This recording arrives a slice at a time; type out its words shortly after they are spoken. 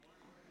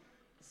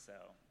So,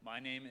 my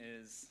name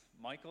is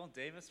Michael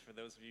Davis. For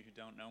those of you who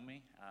don't know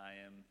me, I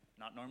am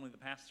not normally the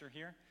pastor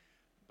here,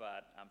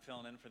 but I'm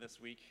filling in for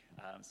this week.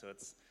 So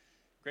it's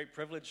a great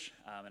privilege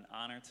and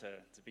honor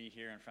to be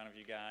here in front of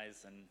you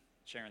guys and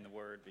sharing the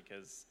word,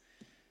 because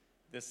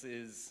this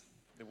is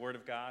the word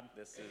of God.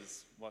 This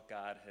is what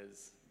God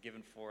has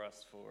given for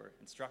us for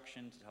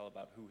instruction, to tell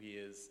about who he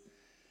is.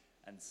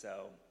 And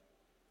so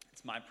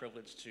it's my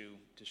privilege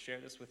to share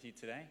this with you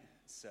today.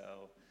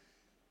 So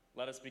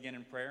let us begin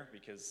in prayer,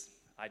 because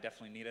I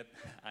definitely need it.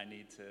 I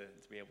need to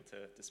be able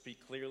to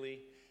speak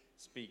clearly,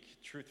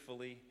 speak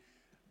truthfully,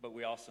 but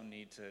we also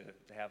need to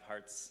have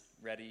hearts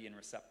ready and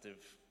receptive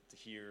to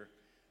hear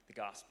the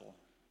gospel.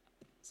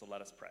 So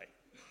let us pray.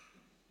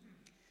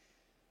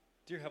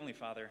 Dear Heavenly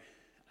Father,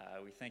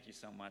 we thank you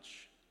so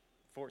much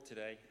for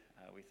today.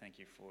 We thank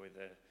you for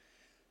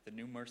the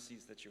new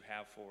mercies that you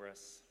have for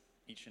us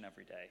each and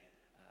every day.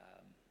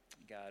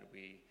 God,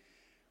 we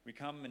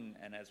come and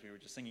as we were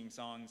just singing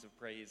songs of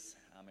praise,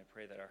 I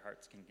pray that our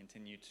hearts can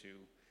continue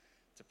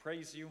to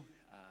praise you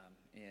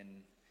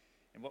in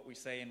what we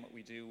say and what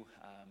we do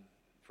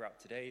throughout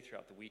today,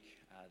 throughout the week,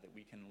 that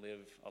we can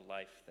live a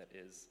life that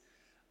is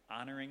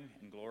honoring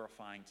and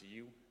glorifying to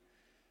you.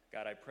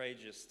 God, I pray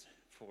just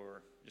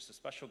for just a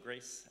special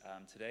grace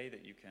today,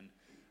 that you can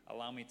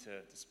allow me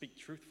to speak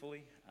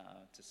truthfully,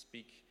 to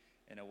speak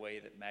in a way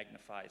that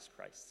magnifies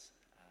Christ.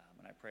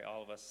 And I pray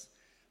all of us,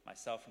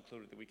 myself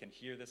included, that we can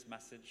hear this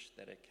message,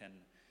 that it can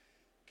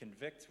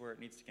convict where it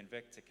needs to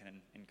convict, it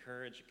can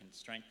encourage, it can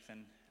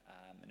strengthen,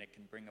 and it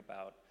can bring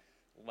about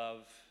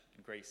love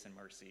and grace and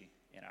mercy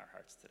in our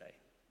hearts today.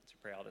 So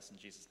we pray all this in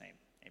Jesus' name.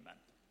 Amen.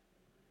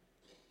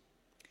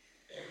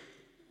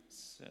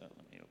 So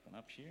let me open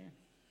up here.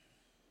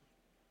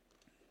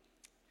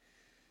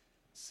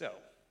 So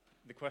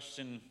the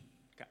question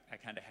I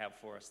kind of have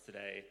for us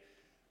today,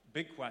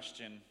 big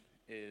question,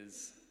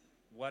 is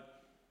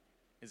what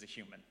is a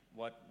human?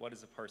 What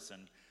is a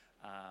person?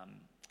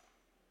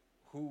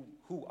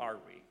 Who are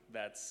we?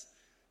 That's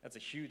a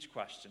huge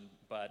question,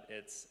 but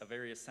it's a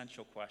very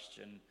essential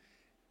question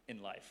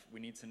in life. We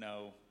need to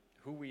know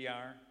who we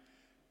are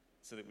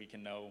so that we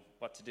can know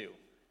what to do.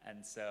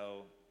 And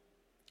so,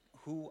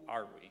 who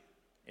are we?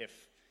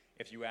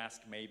 If you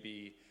ask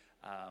maybe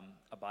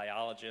a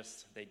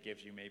biologist, they'd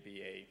give you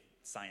maybe a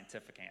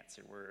scientific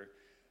answer. We're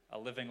a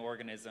living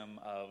organism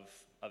of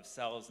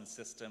cells and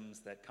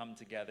systems that come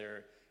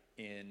together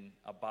in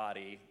a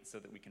body so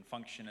that we can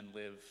function and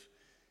live.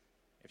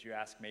 If you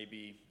ask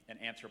maybe an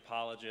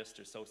anthropologist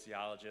or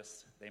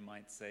sociologist, they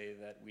might say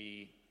that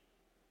we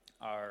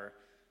are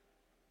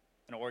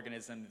an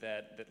organism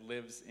that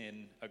lives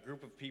in a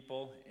group of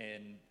people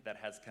that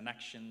has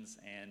connections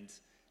and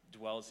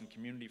dwells in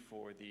community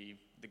for the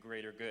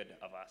greater good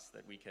of us,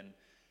 that we can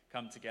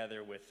come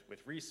together with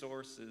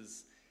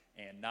resources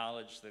and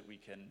knowledge, that we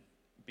can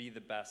be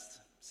the best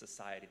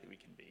society that we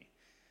can be.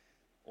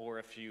 Or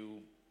if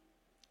you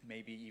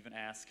maybe even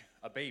ask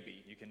a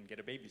baby, you can get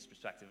a baby's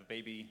perspective. A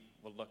baby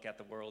will look at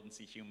the world and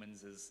see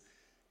humans as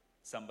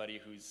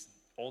somebody who's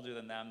older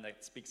than them,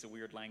 that speaks a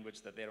weird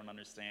language that they don't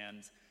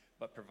understand,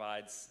 but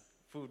provides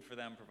food for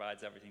them,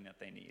 provides everything that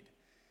they need,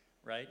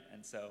 right?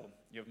 And so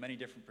you have many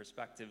different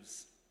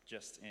perspectives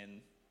just in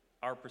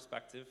our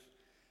perspective,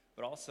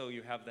 but also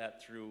you have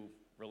that through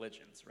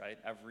religions, right?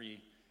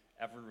 Every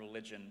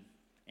religion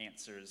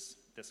answers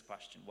this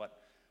question: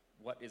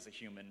 what is a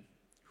human?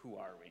 Who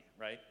are we,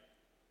 right?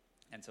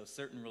 And so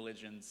certain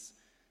religions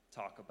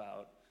talk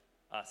about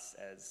us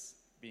as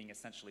being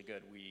essentially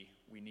good.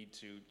 We need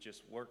to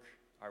just work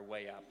our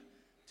way up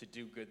to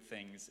do good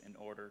things in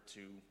order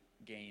to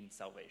gain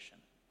salvation,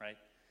 right?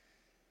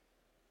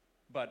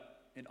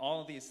 But in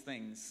all of these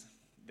things,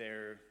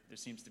 there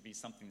seems to be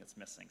something that's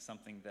missing,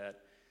 something that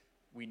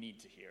we need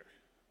to hear,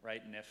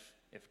 right? And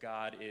if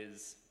God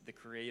is the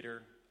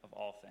creator of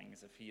all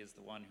things, if he is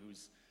the one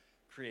who's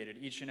created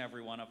each and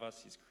every one of us,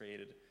 he's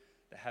created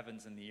the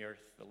heavens and the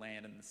earth, the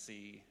land and the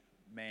sea,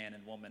 man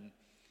and woman,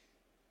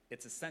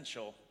 it's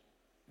essential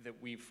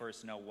that we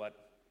first know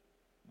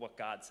what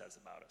God says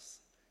about us,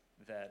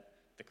 that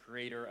the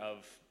creator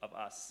of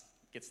us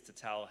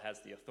has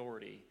the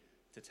authority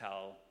to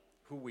tell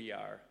who we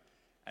are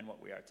and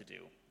what we are to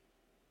do.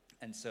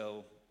 And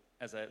so,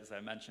 as I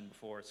mentioned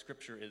before,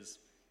 Scripture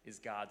is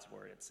God's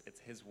word. It's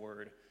his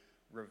word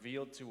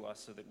revealed to us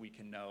so that we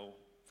can know,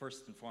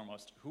 first and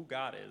foremost, who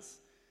God is,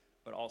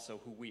 but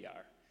also who we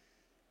are,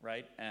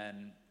 right?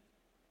 And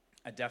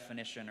a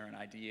definition or an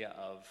idea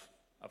of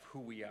who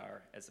we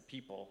are as a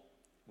people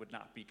would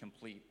not be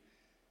complete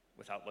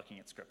without looking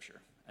at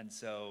Scripture. And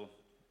so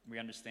we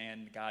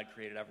understand God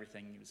created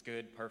everything. He was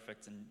good,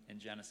 perfect in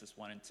Genesis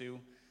 1 and 2.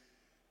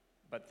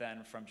 But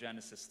then from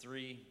Genesis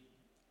 3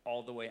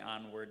 all the way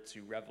onward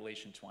to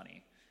Revelation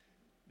 20,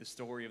 the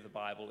story of the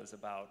Bible is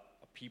about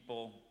a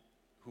people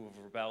who have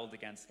rebelled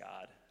against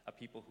God, a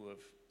people who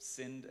have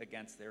sinned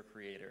against their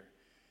Creator.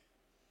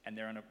 And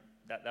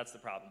that's the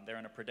problem. They're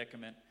in a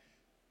predicament.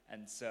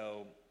 And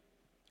so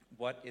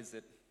what is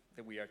it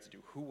that we are to do?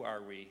 Who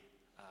are we?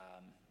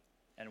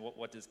 And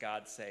what does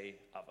God say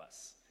of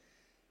us?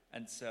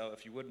 And so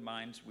if you wouldn't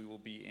mind, we will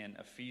be in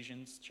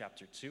Ephesians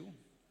chapter 2,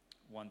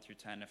 1 through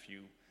 10. If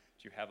you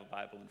have a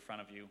Bible in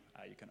front of you,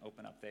 you can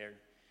open up there.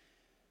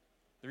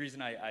 The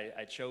reason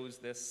I chose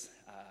this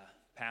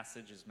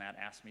passage, as Matt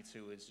asked me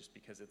to, is just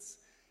because it's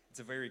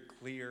a very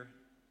clear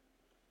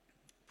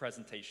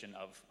presentation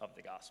of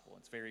the gospel.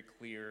 It's very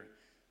clear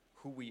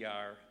who we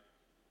are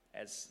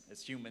as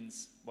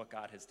humans, what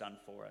God has done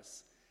for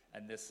us.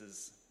 And this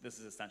is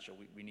essential.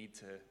 We need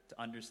to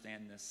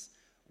understand this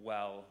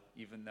well,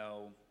 even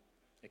though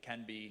it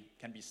can be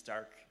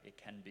stark, it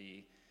can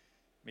be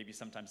maybe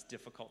sometimes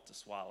difficult to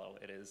swallow.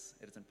 It is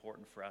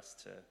important for us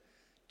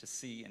to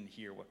see and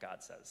hear what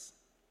God says.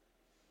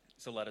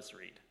 So let us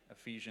read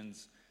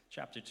Ephesians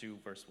chapter 2,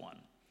 verse 1.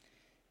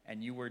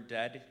 And you were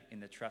dead in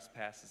the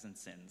trespasses and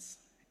sins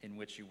in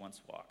which you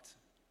once walked,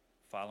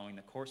 following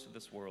the course of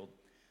this world,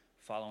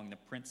 following the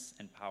prince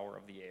and power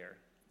of the air,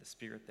 the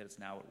spirit that is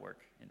now at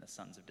work in the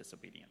sons of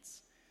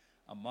disobedience,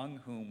 among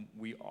whom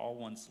we all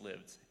once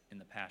lived in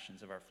the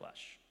passions of our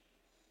flesh,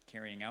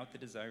 carrying out the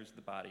desires of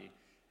the body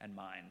and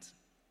mind,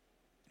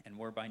 and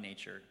were by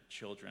nature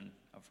children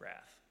of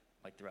wrath,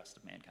 like the rest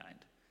of mankind.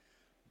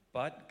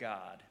 But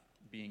God,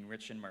 being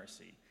rich in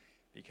mercy,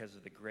 because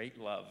of the great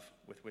love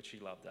with which he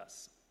loved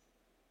us,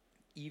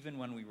 even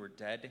when we were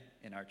dead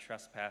in our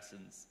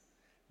trespasses,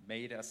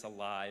 made us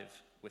alive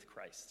with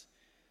Christ.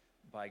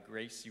 By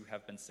grace you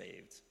have been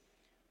saved,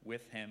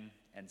 with him,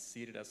 and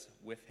seated us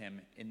with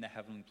him in the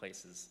heavenly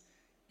places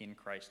in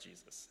Christ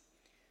Jesus,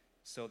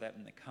 so that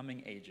in the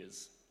coming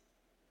ages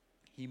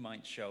he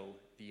might show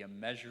the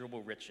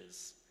immeasurable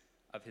riches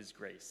of his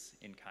grace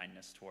in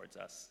kindness towards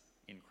us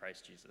in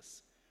Christ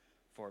Jesus.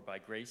 For by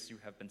grace you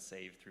have been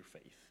saved through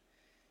faith.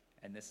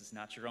 And this is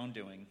not your own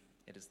doing,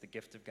 it is the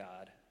gift of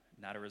God,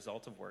 not a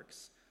result of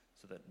works,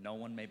 so that no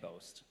one may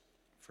boast.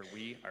 For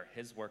we are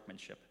his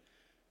workmanship,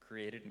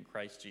 created in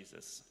Christ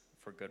Jesus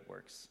for good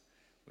works,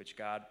 which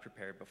God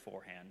prepared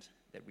beforehand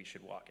that we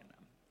should walk in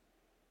them.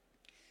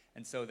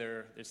 And so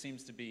there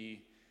seems to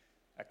be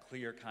a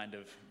clear kind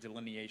of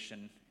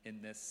delineation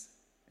in this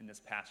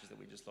passage that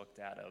we just looked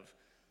at of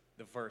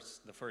the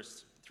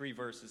first three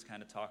verses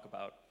kind of talk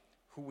about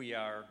who we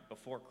are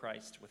before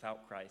Christ,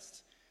 without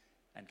Christ,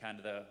 and kind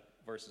of the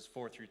verses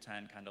 4 through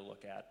 10 kind of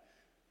look at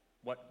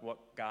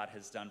what God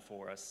has done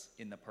for us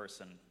in the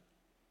person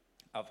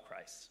of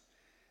Christ.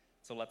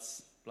 So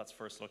let's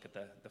first look at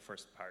the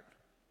first part.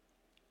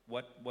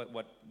 What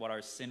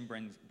our sin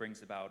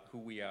brings about, who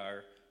we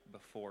are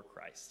before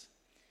Christ.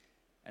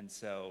 And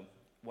so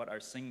what our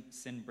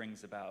sin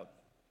brings about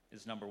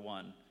is, number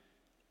one,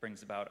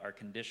 brings about our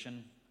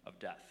condition of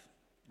death,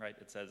 right?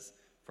 It says,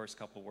 first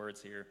couple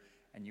words here,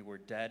 and you were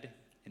dead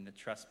in the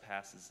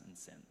trespasses and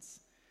sins,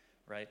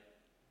 right?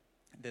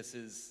 This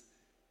is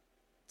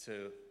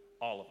to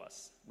all of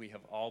us. We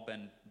have all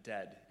been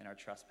dead in our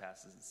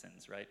trespasses and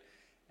sins, right?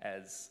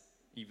 As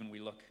even we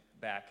look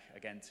back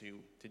again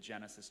to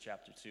Genesis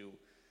chapter 2,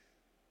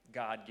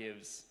 God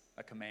gives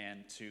a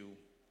command to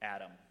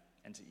Adam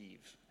and to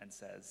Eve and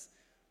says,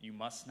 you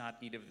must not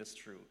eat of this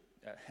tree,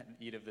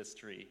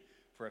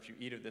 for if you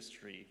eat of this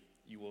tree,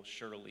 you will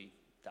surely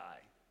die,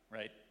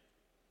 right?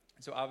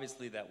 So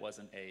obviously that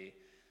wasn't a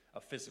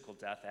physical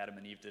death. Adam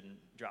and Eve didn't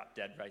drop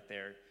dead right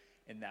there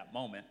in that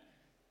moment,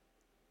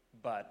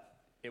 but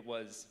it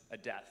was a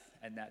death,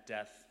 and that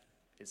death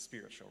is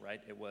spiritual,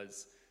 right?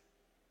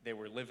 They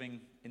were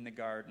living in the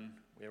garden,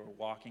 they were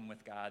walking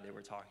with God, they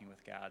were talking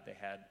with God, they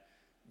had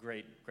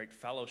great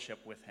fellowship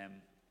with him,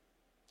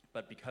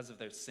 but because of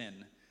their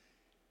sin,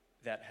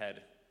 that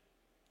had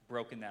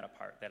broken that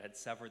apart, that had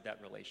severed that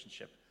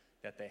relationship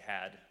that they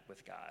had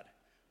with God,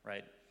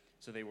 right?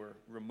 So they were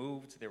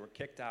removed, they were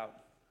kicked out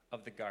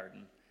of the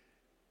garden,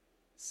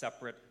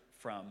 separate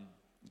from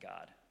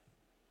God.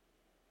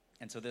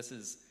 And so this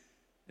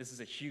is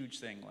a huge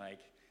thing. Like,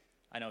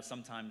 I know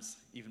sometimes,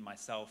 even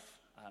myself,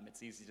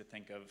 it's easy to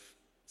think of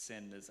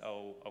sin as,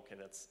 oh, okay,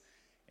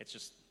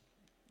 it's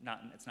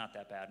not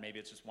that bad. Maybe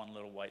it's just one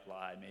little white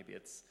lie. Maybe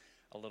it's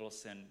a little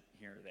sin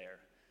here or there.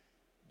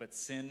 But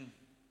sin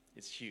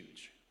is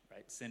huge,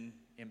 right? Sin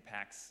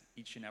impacts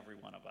each and every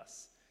one of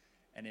us.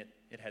 And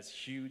it has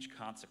huge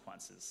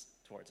consequences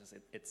towards us.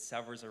 It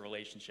severs a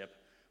relationship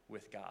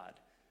with God,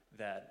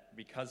 that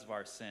because of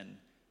our sin,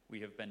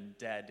 we have been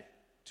dead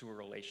to a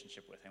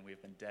relationship with him. We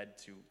have been dead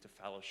to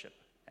fellowship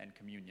and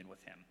communion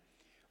with him,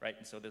 right?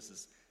 And so this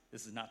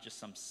is not just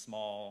some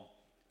small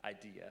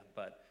idea,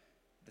 but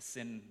the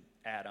sin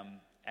Adam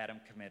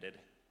committed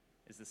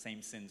is the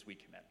same sins we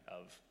commit,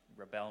 of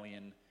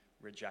rebellion,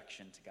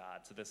 rejection to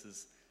God. So this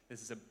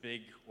is a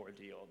big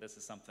ordeal. This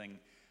is something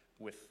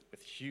with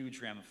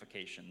huge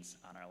ramifications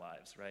on our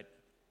lives, right?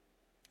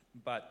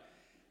 But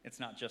it's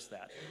not just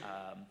that.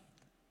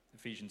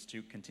 Ephesians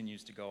 2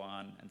 continues to go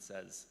on and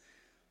says,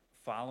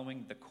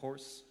 following the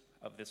course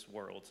of this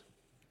world,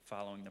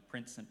 following the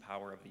prince and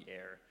power of the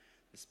air,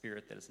 the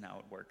spirit that is now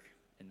at work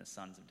in the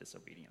sons of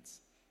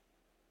disobedience.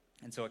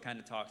 And so it kind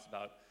of talks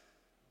about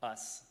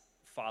us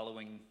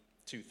following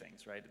two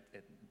things, right?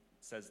 It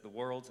says the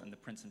world and the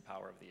prince and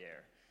power of the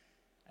air.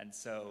 And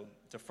so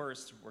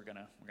first, we're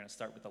gonna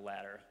start with the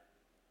latter.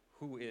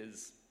 Who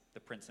is the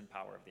prince and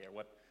power of the air?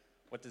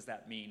 What does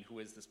that mean? Who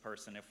is this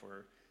person if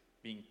we're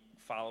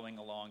following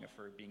along, if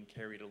we're being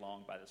carried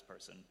along by this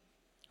person?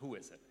 Who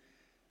is it?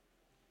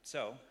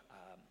 So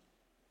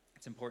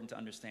it's important to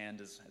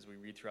understand as we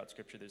read throughout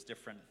Scripture, there's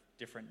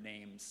different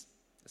names,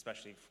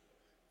 especially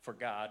for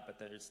God, but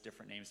there's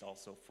different names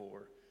also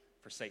for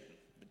Satan,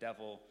 the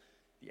devil,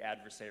 the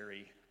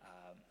adversary.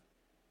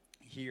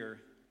 Here,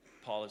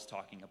 Paul is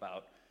talking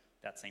about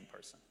that same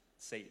person,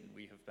 Satan.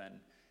 We have been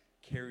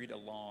carried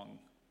along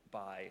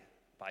by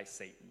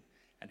Satan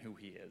and who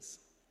he is.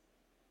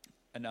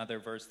 Another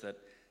verse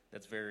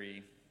that's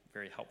very,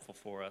 very helpful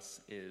for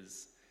us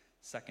is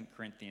 2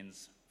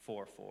 Corinthians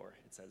 4:4.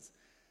 It says,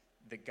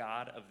 "The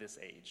God of this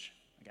age,"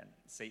 again,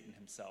 Satan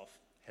himself,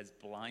 "has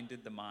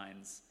blinded the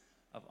minds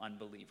of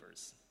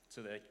unbelievers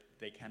so that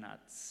they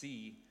cannot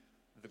see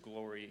the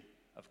glory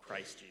of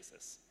Christ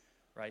Jesus."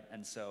 Right?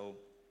 And so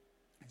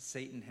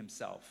Satan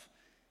himself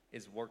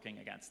is working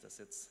against us.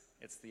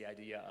 It's the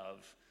idea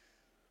of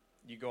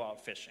you go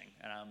out fishing,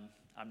 and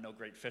I'm no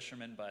great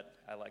fisherman, but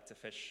I like to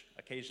fish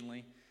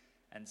occasionally.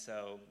 And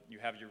so you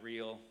have your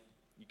reel,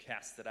 you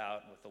cast it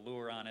out with a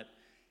lure on it,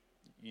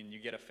 and you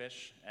get a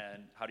fish.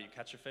 And how do you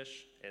catch a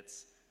fish?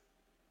 It's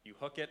you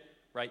hook it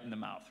right in the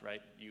mouth,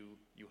 right? You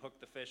hook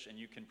the fish, and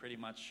you can pretty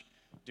much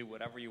do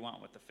whatever you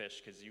want with the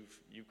fish because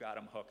you've got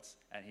him hooked,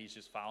 and he's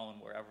just following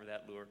wherever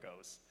that lure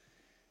goes.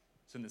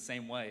 So in the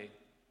same way,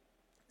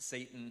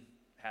 Satan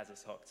has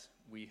us hooked.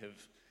 We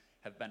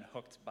have been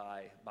hooked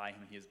by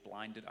him. He has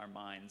blinded our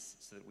minds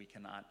so that we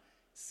cannot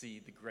see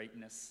the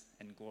greatness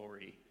and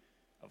glory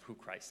of who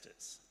Christ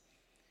is.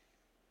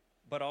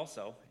 But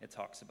also, it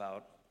talks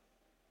about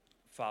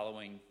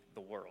following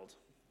the world,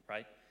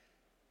 right?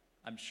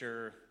 I'm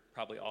sure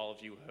probably all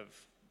of you have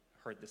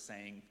heard the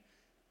saying,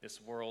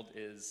 this world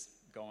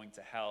is going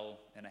to hell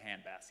in a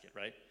handbasket,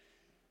 right?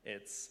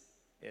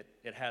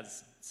 It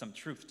has some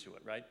truth to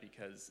it, right?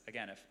 Because,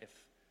 again,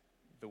 if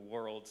the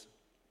world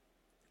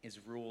is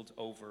ruled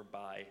over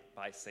by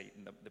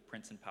Satan, the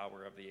prince and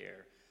power of the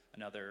air.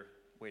 Another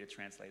way to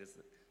translate is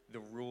the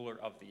ruler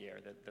of the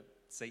air, that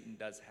Satan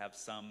does have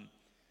some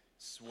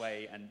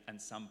sway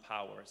and some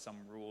power,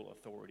 some rule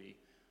authority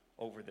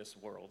over this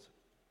world.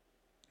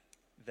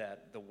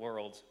 That the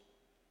world,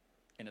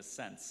 in a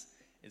sense,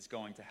 is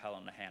going to hell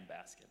in a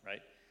handbasket,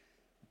 right?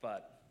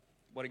 But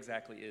what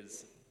exactly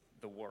is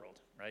the world,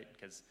 right?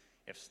 Because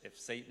if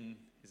Satan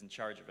is in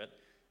charge of it,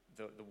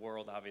 the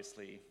world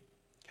obviously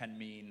can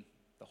mean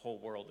the whole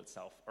world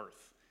itself,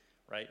 Earth,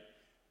 right?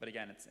 But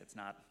again, it's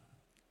not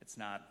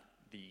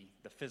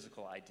the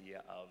physical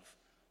idea of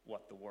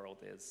what the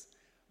world is.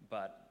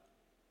 But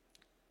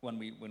when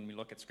we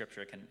look at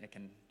Scripture, it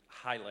can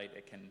highlight,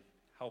 it can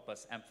help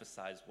us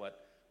emphasize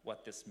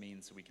what this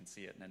means so we can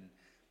see it. And then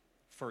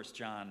 1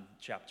 John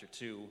chapter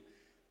 2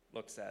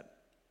 looks at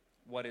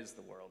what is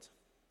the world.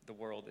 The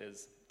world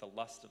is the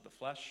lust of the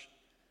flesh,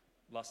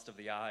 lust of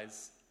the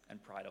eyes,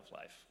 and pride of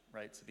life,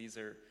 right? So these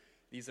are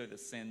the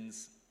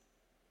sins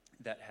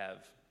that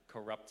have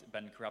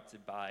been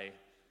corrupted by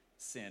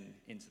sin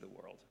into the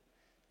world.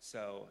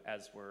 So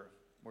as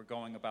we're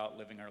going about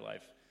living our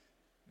life,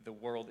 the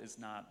world is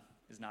not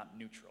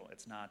neutral.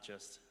 It's not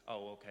just,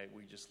 oh, okay,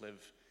 we just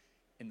live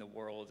in the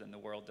world and the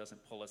world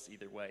doesn't pull us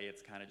either way.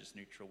 It's kind of just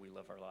neutral. We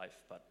live our life.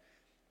 But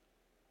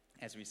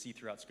as we see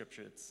throughout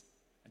Scripture, it's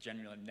a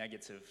genuinely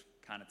negative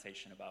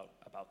connotation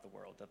about the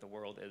world, that the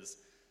world is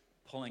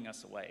pulling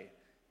us away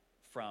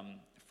from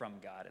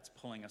God. It's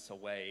pulling us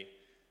away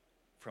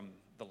from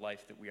the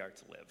life that we are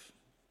to live,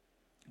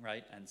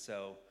 right? And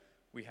so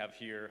we have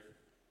here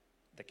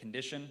the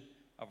condition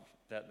of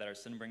that our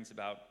sin brings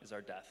about is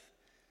our death.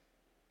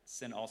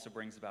 Sin also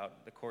brings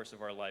about the course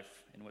of our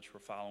life in which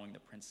we're following the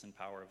prince and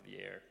power of the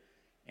air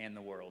and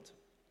the world.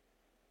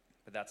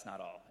 But that's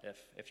not all.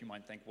 If you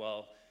might think,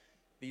 well,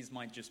 these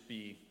might just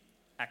be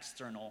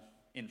external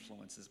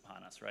influences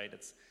upon us, right?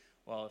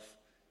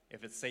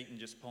 If it's Satan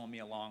just pulling me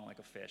along like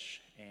a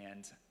fish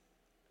and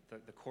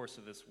the course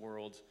of this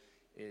world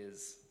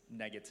is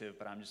negative,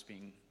 but I'm just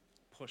being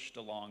pushed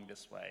along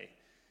this way.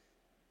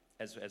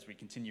 As we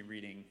continue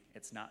reading,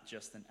 it's not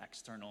just an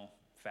external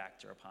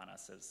factor upon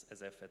us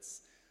as if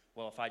it's,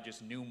 well, if I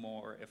just knew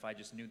more, if I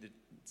just knew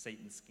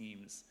Satan's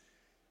schemes,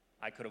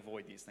 I could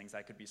avoid these things.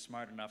 I could be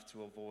smart enough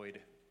to avoid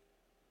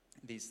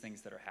these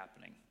things that are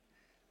happening.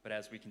 But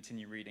as we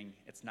continue reading,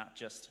 it's not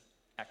just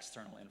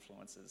external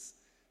influences,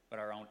 but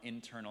our own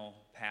internal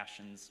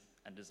passions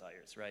and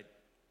desires, right?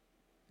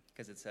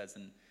 Because it says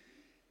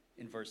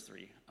in verse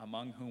 3,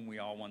 among whom we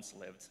all once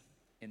lived,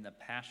 in the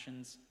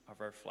passions of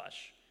our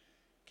flesh,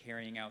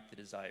 carrying out the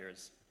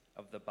desires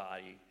of the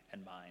body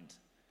and mind,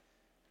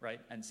 right?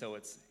 And so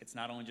it's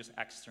not only just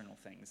external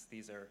things.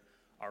 These are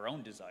our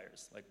own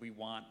desires. Like we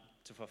want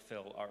to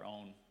fulfill our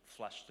own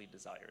fleshly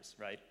desires,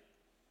 right?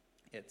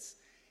 It's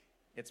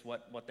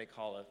what they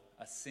call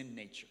a sin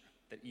nature,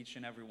 that each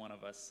and every one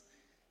of us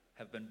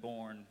have been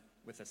born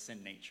with a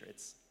sin nature.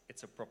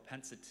 It's a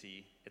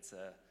propensity, it's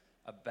a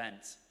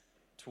bent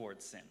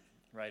towards sin,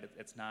 right?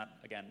 It's not,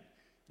 again,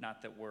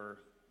 Not that we're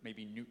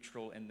maybe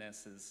neutral in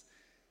this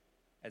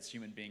as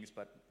human beings,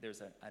 but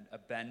there's a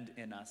bend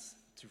in us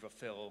to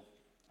fulfill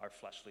our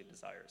fleshly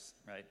desires,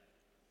 right?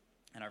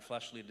 And our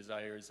fleshly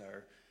desires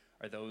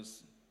are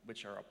those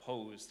which are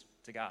opposed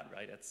to God,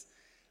 right? It's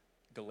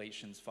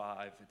Galatians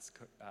 5, it's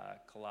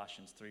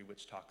Colossians 3,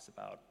 which talks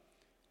about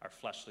our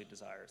fleshly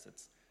desires.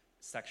 It's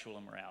sexual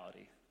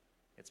immorality,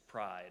 it's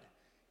pride,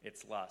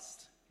 it's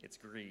lust, it's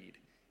greed.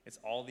 It's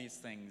all these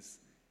things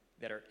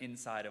that are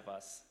inside of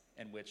us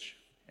in which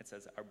it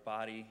says our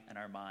body and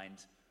our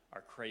mind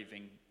are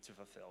craving to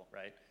fulfill,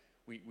 right?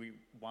 We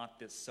want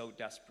this so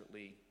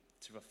desperately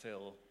to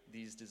fulfill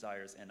these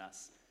desires in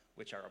us,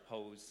 which are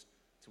opposed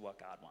to what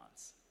God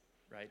wants,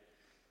 right?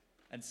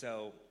 And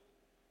so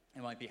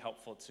it might be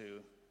helpful to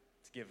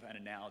give an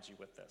analogy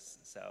with this.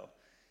 So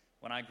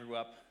when I grew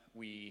up,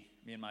 me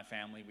and my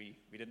family,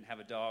 we didn't have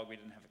a dog, we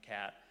didn't have a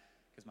cat,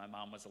 because my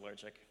mom was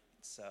allergic.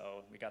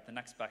 So we got the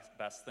next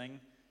best thing,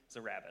 is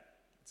a rabbit.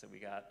 So we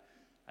got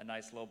a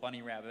nice little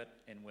bunny rabbit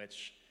in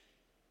which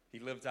he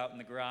lived out in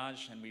the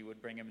garage, and we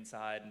would bring him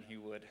inside, and he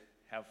would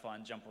have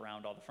fun, jump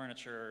around all the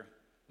furniture,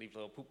 leave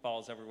little poop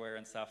balls everywhere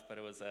and stuff, but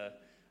it was a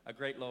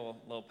great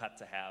little pet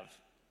to have.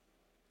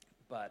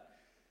 But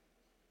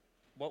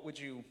what would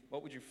you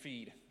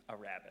feed a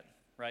rabbit,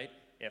 right?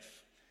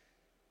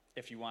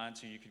 If you wanted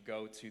to, you could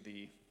go to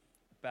the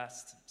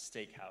best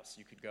steakhouse.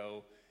 You could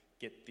go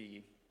get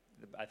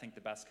I think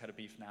the best cut of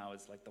beef now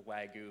is like the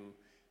Wagyu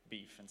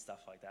beef and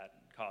stuff like that.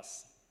 It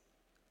costs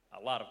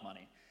a lot of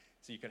money.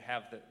 So you could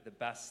have the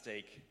best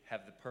steak,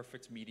 have the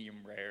perfect medium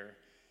rare,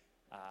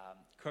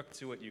 cooked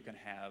to it. You can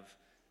have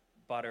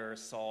butter,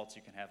 salt.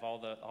 You can have all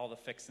the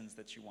fixings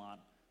that you want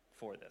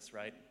for this,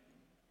 right?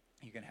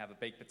 You can have a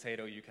baked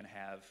potato. You can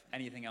have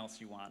anything else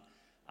you want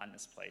on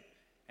this plate.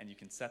 And you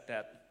can set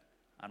that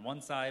on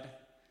one side,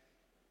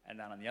 and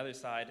then on the other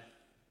side,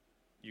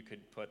 you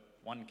could put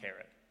one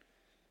carrot.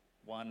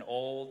 One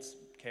old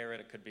carrot,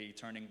 it could be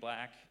turning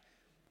black,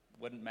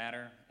 wouldn't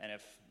matter. And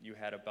if you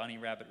had a bunny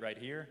rabbit right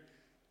here,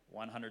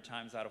 100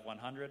 times out of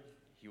 100,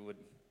 he would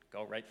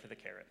go right for the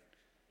carrot.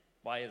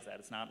 Why is that?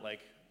 It's not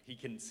like he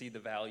can see the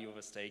value of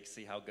a steak,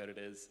 see how good it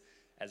is,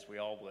 as we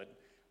all would.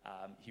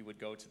 He would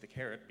go to the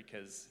carrot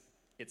because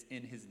it's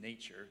in his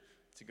nature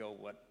to go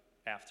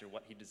after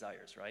what he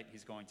desires, right?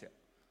 He's going to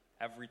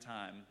every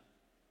time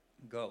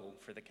go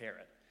for the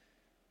carrot.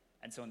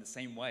 And so in the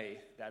same way,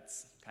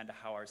 that's kind of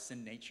how our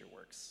sin nature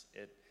works.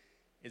 It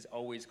is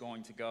always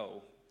going to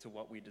go to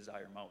what we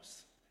desire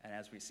most. And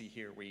as we see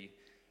here, we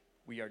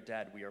are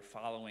dead. We are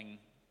following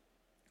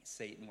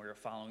Satan. We are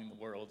following the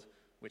world,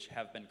 which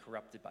have been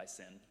corrupted by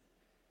sin.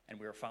 And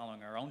we are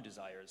following our own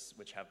desires,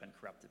 which have been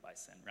corrupted by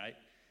sin, right?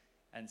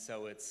 And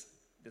so it's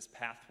this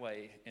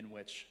pathway in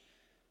which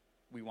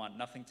we want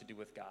nothing to do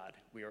with God.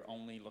 We are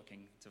only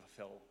looking to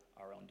fulfill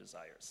our own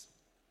desires.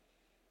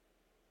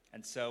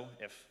 And so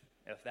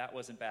if that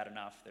wasn't bad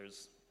enough,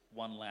 there's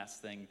one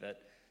last thing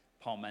that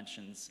Paul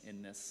mentions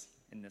in this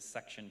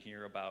section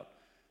here about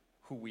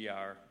who we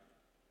are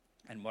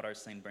and what our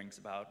sin brings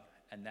about,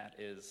 and that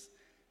is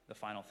the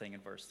final thing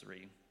in verse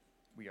 3.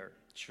 We are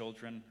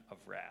children of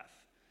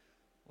wrath,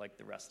 like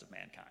the rest of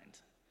mankind.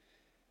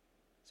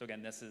 So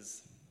again, this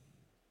is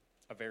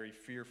a very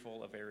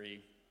fearful, a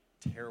very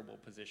terrible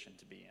position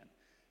to be in,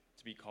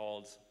 to be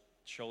called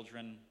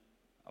children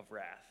of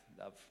wrath,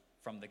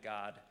 from the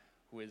God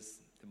who is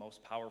the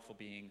most powerful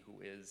being,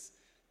 who is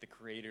the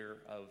creator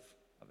of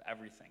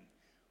everything.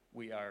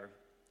 We are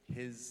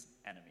his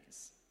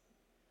enemies.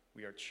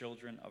 We are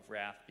children of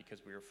wrath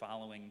because we are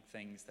following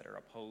things that are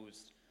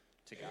opposed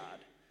to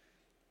God.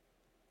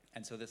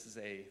 And so this is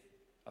a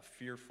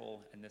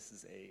fearful, and this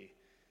is a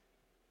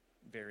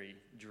very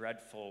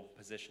dreadful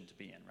position to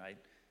be in, right?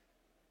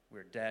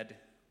 We're dead.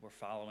 We're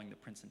following the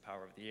prince and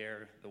power of the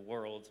air, the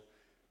world.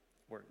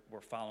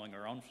 We're following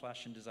our own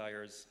flesh and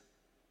desires,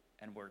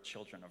 and we're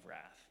children of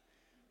wrath,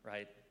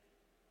 right?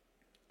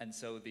 And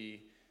so the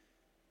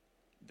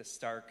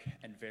stark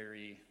and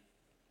very,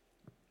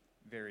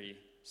 very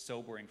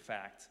sobering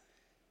fact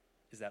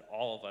is that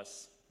all of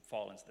us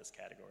fall into this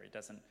category. It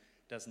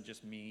doesn't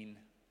just mean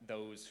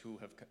those who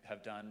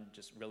have done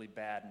just really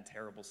bad and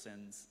terrible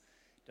sins.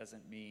 It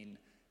doesn't mean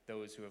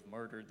those who have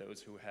murdered,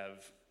 those who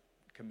have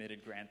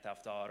committed grand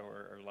theft auto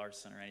or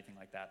larceny or anything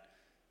like that.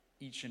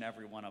 Each and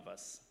every one of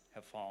us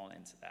have fallen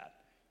into that,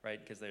 right?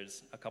 Because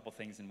there's a couple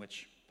things in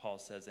which Paul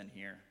says in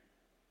here,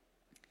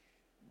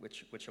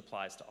 which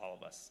applies to all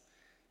of us.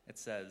 It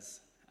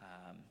says,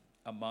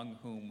 among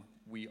whom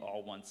we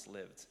all once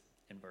lived,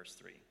 in verse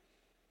 3.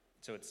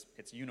 So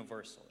it's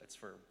universal. It's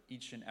for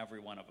each and every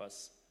one of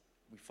us.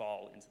 We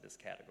fall into this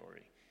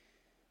category.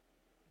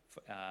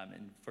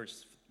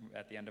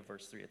 At the end of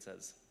verse 3, it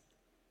says,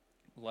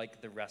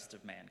 like the rest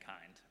of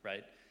mankind,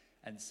 right?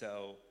 And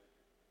so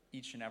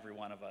each and every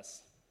one of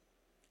us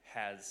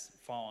has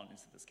fallen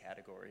into this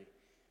category.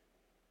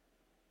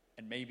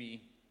 And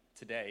maybe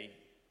today,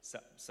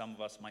 some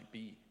of us might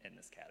be in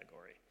this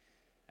category.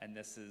 And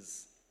this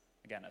is,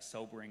 again, a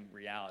sobering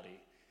reality.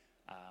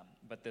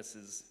 But this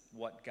is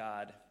what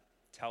God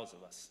tells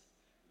of us,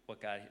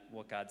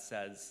 what God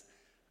says.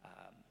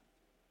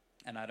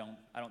 And I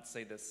don't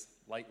say this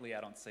lightly.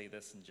 I don't say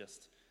this and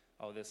just,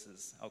 this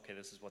is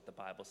what the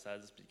Bible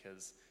says,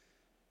 because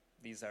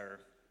these are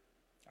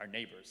our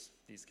neighbors.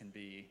 These can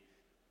be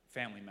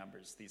family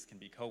members. These can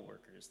be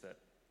coworkers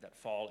that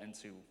fall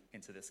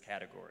into this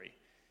category.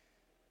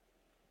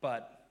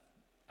 But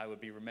I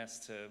would be remiss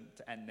to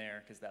end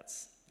there, because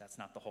that's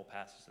not the whole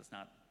passage. That's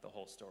not the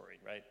whole story,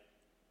 right?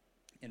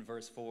 In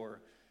verse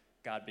 4,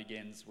 God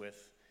begins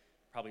with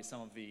probably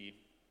some of the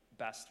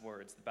best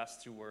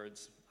two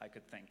words I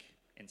could think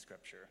in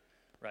Scripture,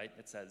 right?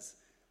 It says,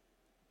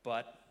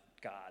 but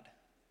God.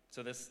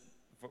 So this,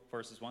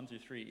 verses 1 through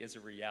 3, is a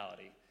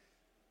reality.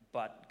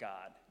 But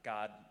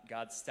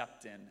God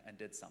stepped in and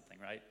did something,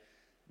 right?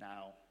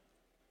 Now,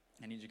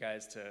 I need you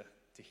guys to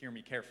hear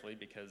me carefully,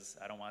 because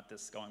I don't want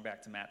this going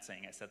back to Matt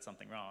saying I said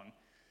something wrong.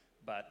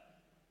 But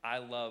I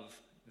love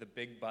the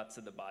big buts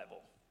of the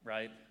Bible,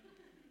 right?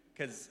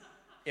 Because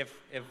if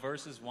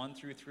verses 1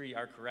 through 3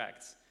 are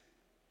correct,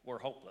 we're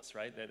hopeless,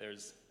 right?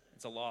 It's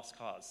a lost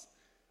cause.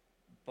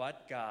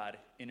 But God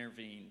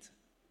intervened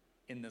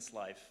in this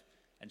life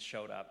and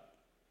showed up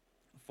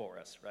for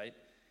us, right?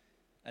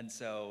 And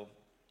so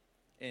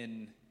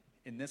in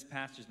this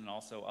passage, and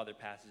also other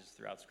passages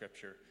throughout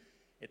Scripture,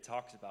 it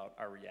talks about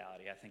our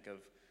reality. I think of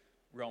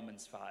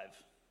Romans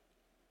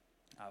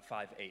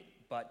 5:8.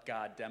 But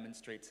God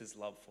demonstrates his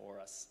love for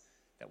us,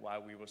 that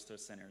while we were still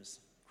sinners,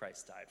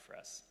 Christ died for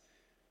us.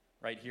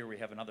 Right here we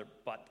have another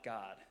but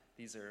God.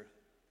 These are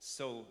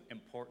so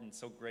important,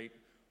 so great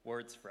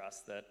words for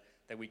us that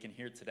we can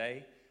hear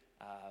today,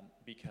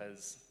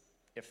 because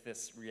if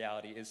this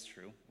reality is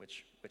true,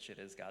 which it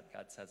is, God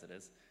says it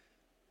is,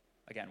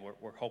 again,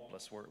 we're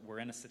hopeless. We're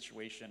in a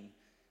situation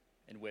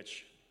in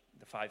which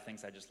the 5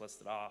 things I just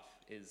listed off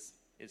is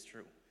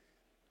true.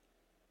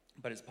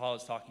 But as Paul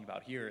is talking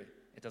about here,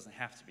 it doesn't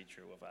have to be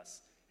true of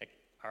us.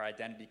 Our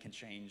identity can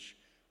change.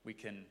 We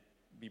can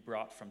be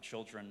brought from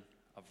children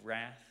of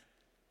wrath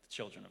to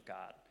children of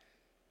God.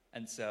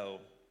 And so,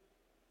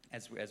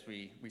 as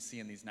we see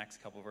in these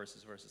next couple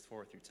verses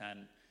 4 through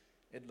 10,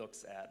 it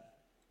looks at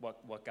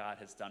what God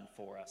has done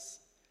for us.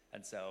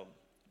 And so,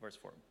 verse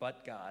 4,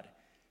 but God,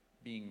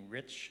 being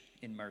rich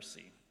in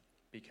mercy,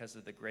 because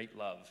of the great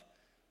love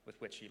with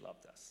which he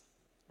loved us,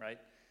 right?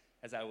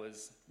 As I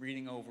was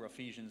reading over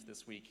Ephesians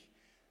this week,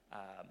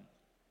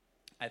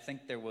 I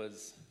think there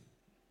was,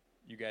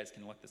 you guys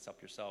can look this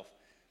up yourself,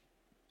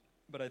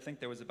 but I think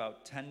there was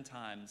about 10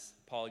 times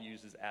Paul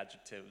uses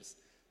adjectives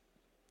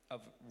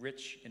of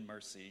rich in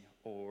mercy,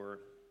 or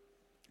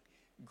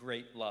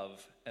great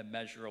love,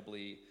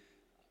 immeasurably,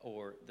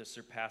 or the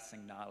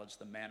surpassing knowledge,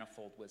 the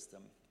manifold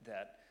wisdom,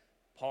 that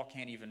Paul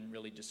can't even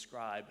really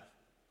describe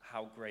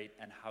how great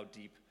and how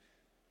deep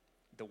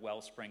the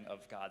wellspring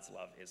of God's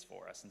love is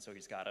for us. And so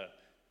he's got to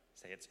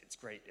say it's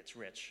great, it's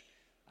rich.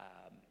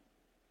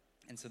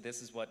 And so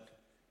this is what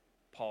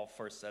Paul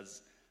first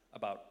says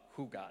about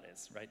who God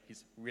is, right?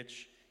 He's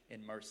rich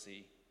in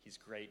mercy. He's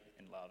great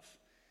in love.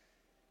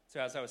 So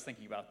as I was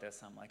thinking about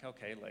this, I'm like,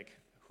 okay,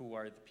 who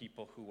are the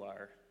people who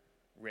are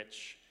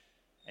rich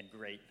and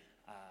great?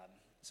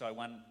 So I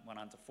went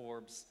on to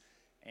Forbes,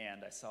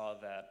 and I saw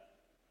that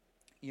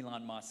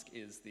Elon Musk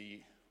is the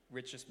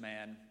richest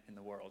man in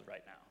the world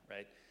right now,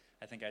 right?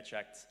 I think I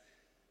checked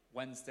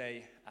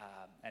Wednesday,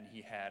 and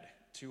he had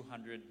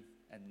 200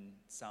 and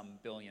some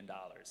billion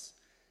dollars,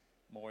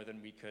 more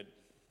than we could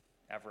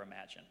ever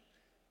imagine.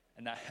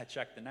 And I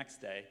checked the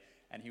next day,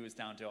 and he was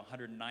down to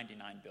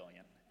 199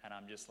 billion. And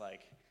I'm just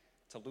like,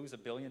 to lose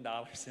 $1 billion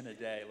in a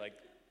day,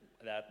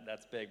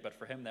 that's big. But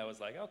for him, that was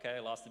like, okay, I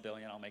lost $1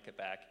 billion, I'll make it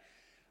back.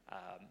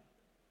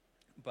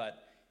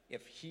 But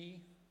if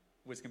he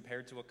was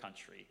compared to a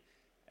country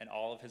and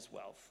all of his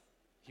wealth,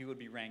 he would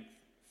be ranked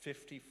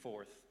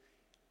 54th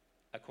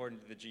according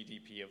to the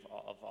GDP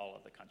of all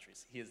of the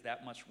countries. He has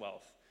that much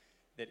wealth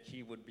that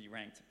he would be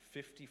ranked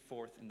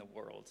 54th in the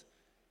world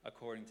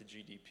according to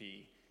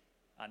GDP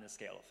on the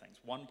scale of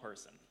things. One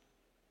person.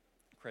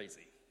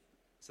 Crazy.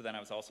 So then I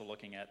was also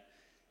looking at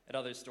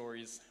other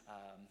stories.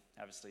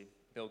 Obviously,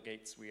 Bill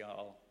Gates, we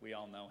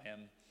all know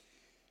him.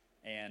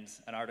 And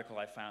an article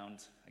I found,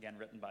 again,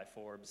 written by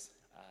Forbes.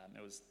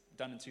 It was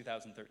done in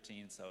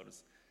 2013, so it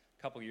was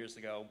a couple years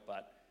ago,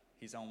 but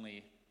he's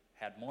only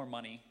had more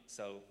money,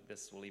 so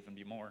this will even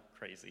be more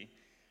crazy.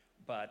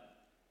 But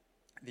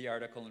the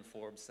article in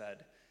Forbes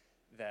said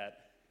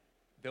that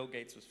Bill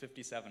Gates was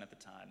 57 at the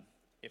time.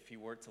 If he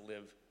were to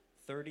live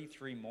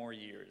 33 more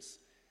years,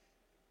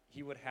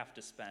 he would have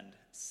to spend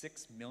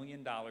 $6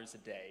 million a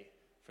day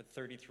for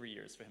 33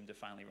 years for him to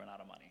finally run out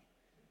of money.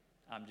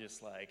 I'm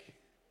just like,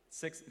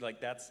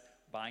 that's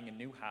buying a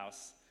new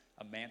house,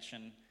 a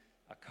mansion,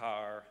 a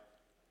car,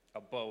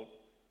 a boat,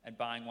 and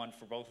buying one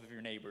for both of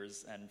your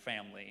neighbors and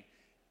family,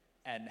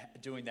 and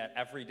doing that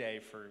every day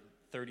for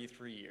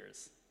 33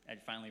 years, and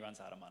he finally runs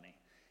out of money.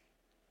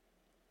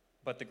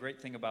 But the great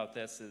thing about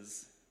this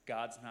is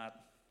God's not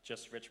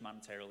just rich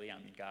monetarily.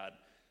 I mean, God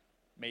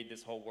made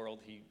this whole world.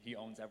 He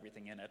owns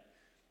everything in it.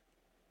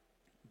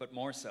 But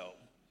more so,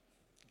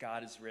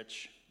 God is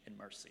rich in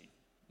mercy.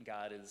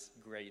 God is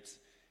great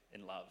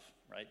in love,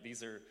 right?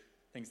 These are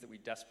things that we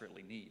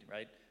desperately need,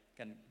 right?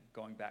 Again,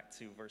 going back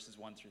to verses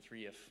 1 through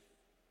 3, if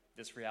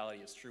this reality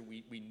is true,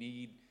 we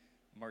need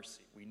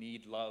mercy. We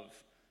need love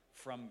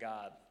from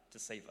God to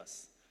save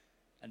us.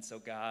 And so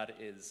God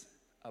is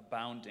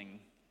abounding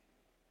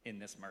in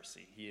this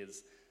mercy. He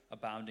is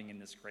abounding in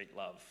this great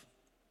love,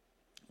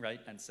 right?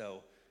 And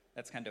so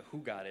that's kind of who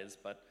God is,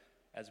 but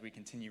as we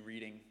continue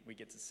reading, we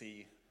get to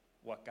see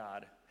what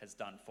God has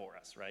done for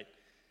us, right?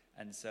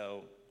 And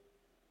so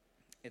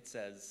it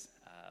says,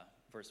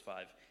 verse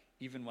 5,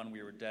 even when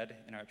we were dead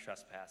in our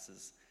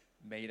trespasses,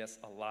 made us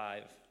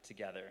alive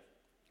together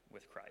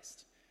with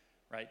Christ,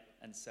 right?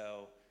 And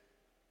so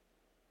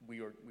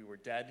we were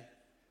dead,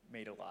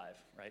 made alive,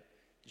 right?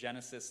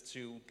 Genesis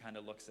 2 kind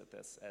of looks at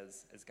this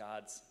as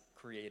God's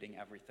creating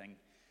everything.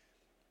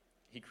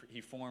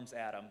 He forms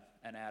Adam,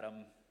 and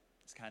Adam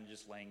is kind of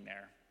just laying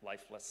there,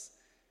 lifeless.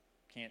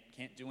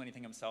 Can't do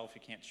anything himself. He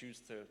can't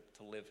choose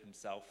to live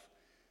himself.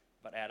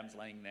 But Adam's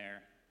laying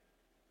there.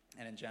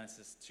 And in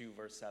Genesis 2,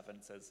 verse 7,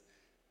 it says,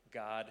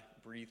 God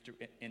breathed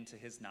into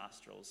his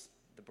nostrils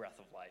the breath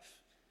of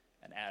life,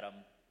 and Adam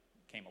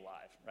came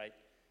alive, right?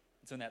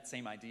 And so in that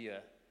same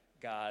idea,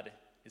 God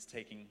is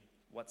taking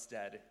what's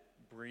dead,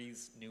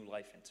 breathes new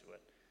life into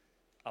it,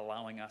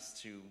 allowing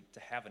us to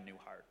have a new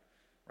heart,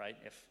 right?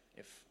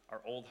 If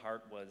our old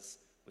heart was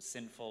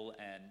sinful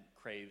and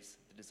craves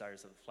the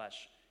desires of the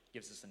flesh, he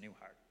gives us a new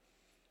heart.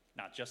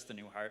 Not just a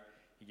new heart,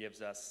 he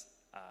gives us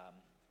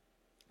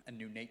a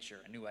new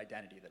nature, a new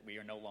identity, that we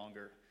are no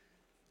longer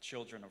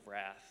children of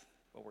wrath,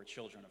 but we're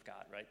children of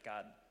God, right?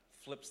 God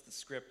flips the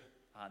script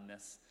on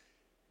this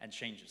and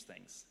changes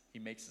things. He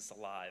makes us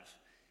alive.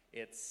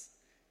 It's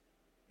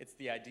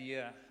the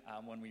idea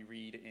when we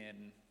read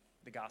in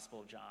the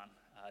Gospel of John,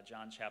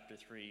 John chapter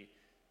 3,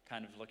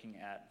 kind of looking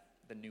at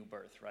the new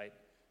birth, right?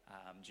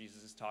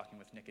 Jesus is talking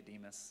with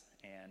Nicodemus,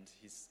 and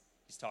he's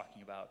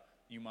talking about,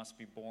 you must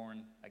be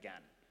born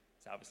again.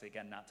 It's obviously,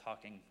 again, not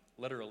talking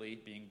literally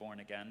being born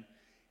again.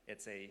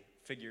 It's a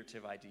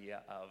figurative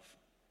idea of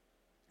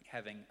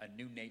having a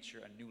new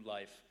nature, a new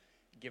life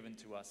given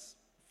to us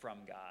from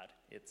God.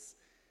 It's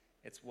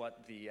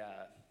what the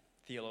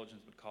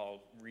theologians would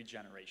call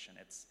regeneration.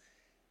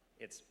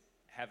 It's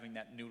having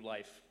that new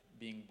life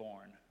being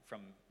born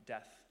from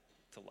death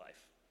to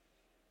life.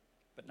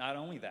 But not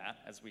only that,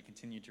 as we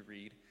continue to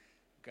read,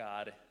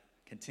 God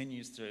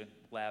continues to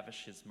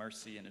lavish his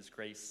mercy and his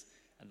grace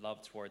and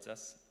love towards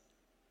us.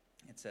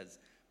 It says,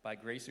 by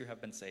grace you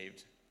have been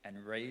saved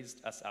and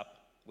raised us up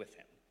with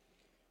him,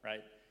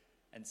 right?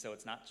 And so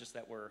it's not just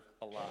that we're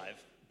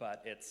alive,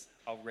 but it's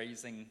a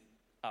raising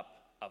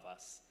up of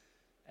us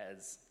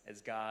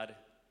as God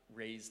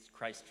raised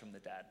Christ from the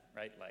dead,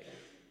 right? Like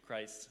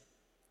Christ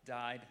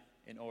died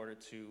in order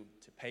to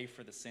pay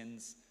for the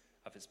sins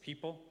of his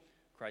people.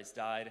 Christ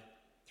died.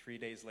 3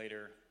 days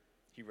later,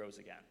 he rose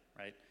again,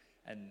 right?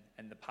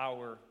 And the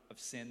power of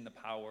sin, the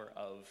power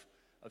of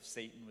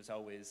Satan was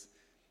always,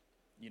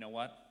 you know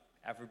what?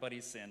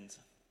 Everybody's sinned.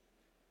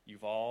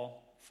 You've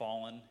all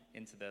fallen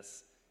into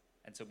this.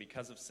 And so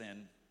because of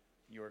sin,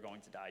 you are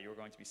going to die. You are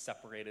going to be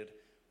separated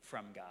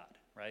from God,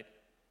 right?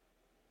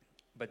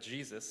 But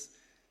Jesus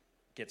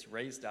gets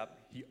raised up.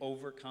 He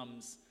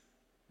overcomes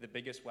the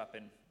biggest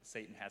weapon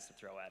Satan has to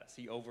throw at us.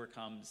 He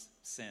overcomes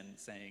sin,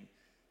 saying,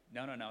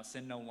 no,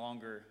 sin no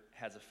longer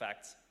has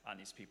effect on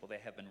these people. They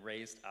have been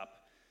raised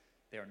up.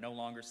 They are no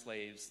longer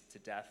slaves to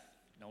death,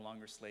 no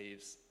longer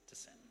slaves to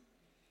sin.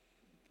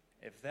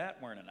 If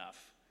that weren't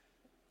enough,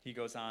 he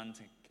goes on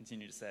to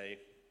continue to say,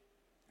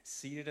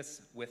 seated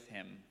us with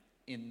him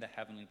in the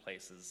heavenly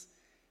places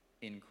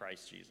in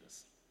Christ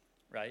Jesus,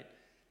 right?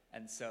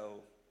 And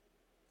so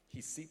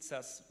he seats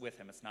us with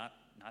him. It's not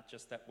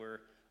just that we're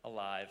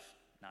alive,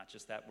 not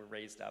just that we're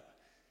raised up,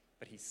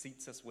 but he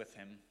seats us with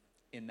him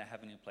in the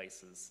heavenly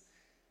places.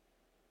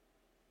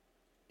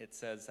 It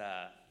says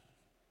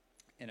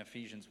in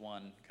Ephesians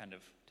 1, kind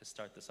of to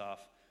start this off,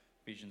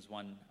 Ephesians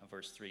 1,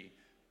 verse 3,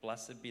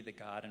 blessed be the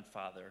God and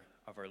Father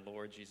of our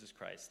Lord Jesus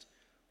Christ,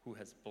 who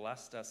has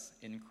blessed us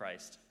in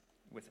Christ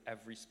with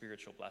every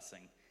spiritual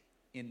blessing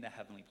in the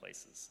heavenly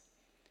places.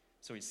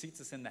 So he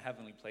seats us in the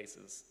heavenly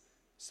places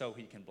so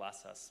he can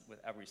bless us with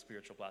every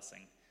spiritual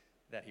blessing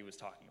that he was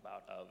talking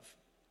about of,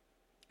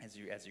 as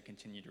you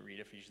continue to read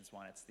Ephesians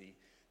 1, it's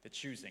the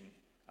choosing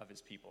of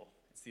his people.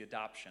 It's the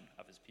adoption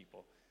of his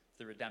people. It's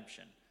the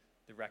redemption,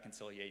 the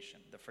reconciliation,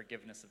 the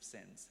forgiveness of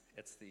sins.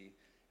 It's the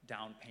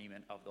down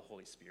payment of the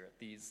Holy Spirit.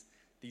 These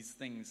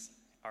things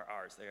are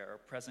ours. They are a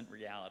present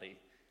reality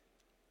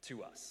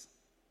to us.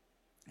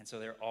 And so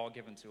they're all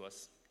given to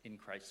us in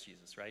Christ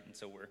Jesus, right? And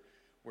so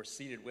we're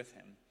seated with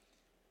him.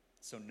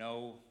 So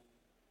no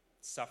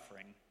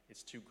suffering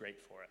is too great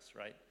for us,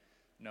 right?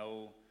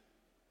 No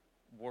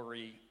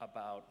worry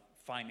about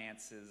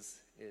finances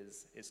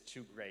is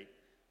too great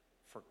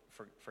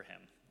for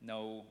him.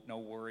 No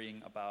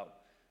worrying about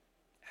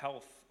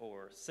health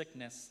or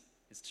sickness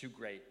is too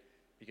great,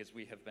 because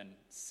we have been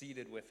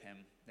seated with him.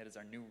 That is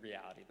our new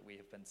reality, that we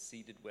have been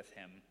seated with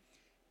him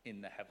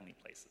in the heavenly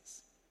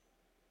places.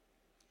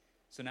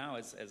 So now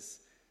as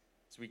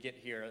So we get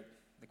here,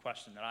 the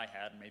question that I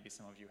had, and maybe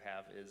some of you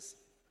have, is,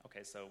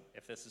 okay, so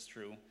if this is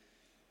true,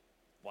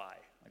 why?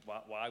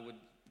 Like, why would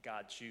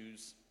God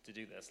choose to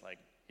do this? Like,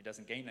 he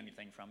doesn't gain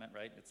anything from it,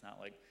 right? It's not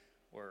like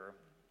we're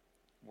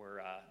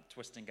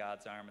twisting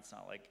God's arm. It's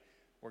not like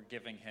we're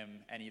giving him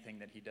anything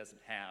that he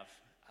doesn't have.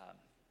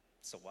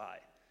 So why?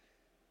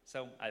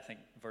 So I think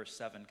verse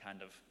 7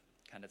 kind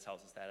of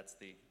tells us that. It's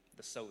the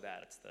so that.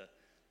 It's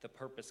the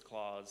purpose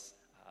clause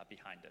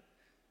behind it.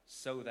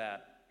 So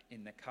that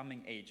in the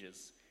coming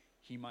ages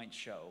he might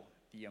show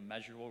the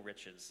immeasurable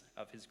riches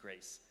of his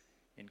grace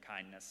in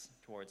kindness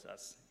towards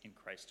us in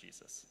Christ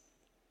Jesus.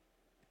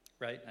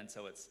 Right? And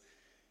so it's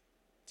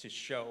to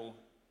show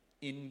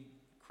in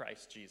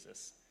Christ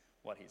Jesus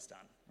what he's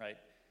done, right?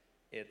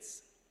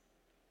 It's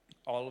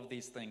all of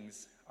these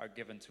things are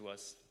given to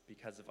us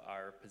because of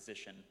our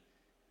position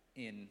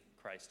in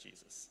Christ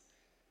Jesus.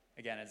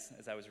 Again,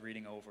 as I was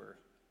reading over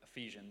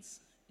Ephesians,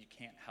 you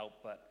can't help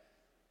but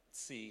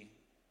see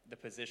the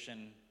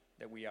position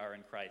that we are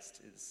in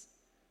Christ is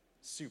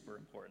super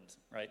important,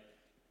 right?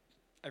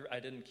 I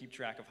didn't keep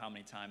track of how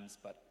many times,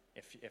 but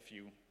if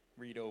you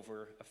read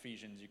over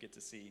Ephesians, you get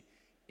to see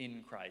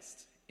in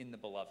Christ, in the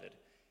beloved,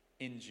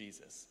 in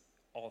Jesus,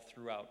 all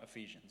throughout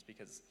Ephesians,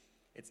 because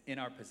it's in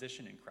our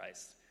position in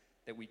Christ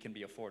that we can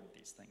be afforded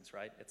these things,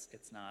 right?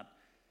 It's not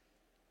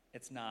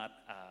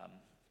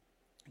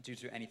due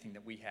to anything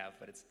that we have,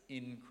 but it's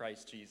in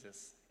Christ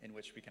Jesus in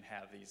which we can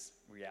have these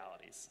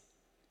realities,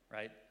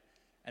 right?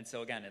 And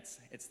so again,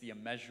 it's the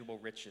immeasurable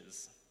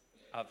riches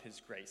of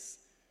his grace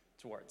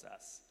towards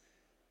us.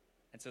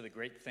 And so the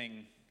great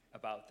thing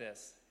about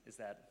this is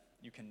that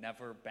you can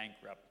never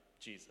bankrupt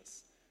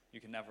Jesus. You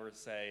can never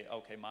say,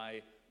 okay,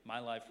 my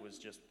life was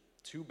just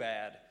too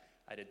bad.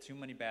 I did too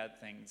many bad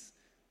things.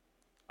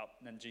 Oh,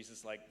 and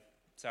Jesus like,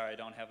 sorry, I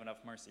don't have enough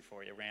mercy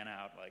for you. Ran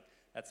out. Like,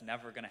 that's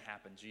never going to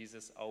happen.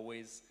 Jesus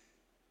always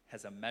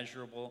has a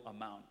measurable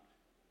amount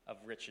of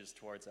riches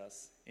towards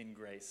us in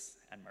grace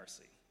and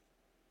mercy.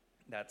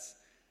 That's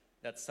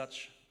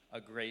such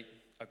a great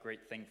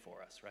thing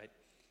for us, right?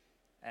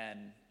 And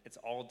it's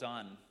all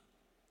done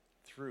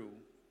through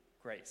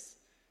grace.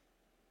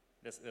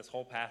 This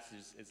whole passage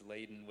is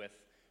laden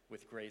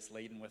with grace,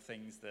 laden with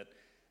things that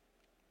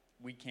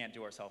we can't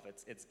do ourselves.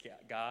 It's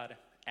God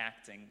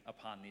acting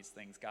upon these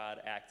things, God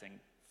acting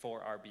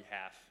for our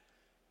behalf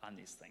on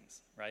these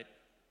things, right?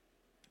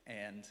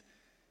 And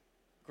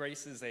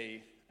grace is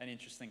an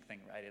interesting thing,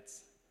 right?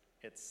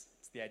 It's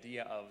the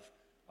idea of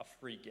a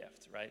free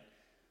gift, right?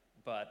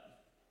 But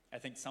I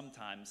think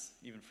sometimes,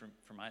 even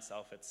for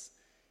myself,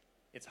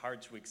 it's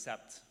hard to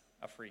accept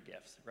a free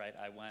gift, right?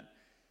 I went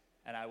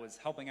and I was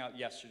helping out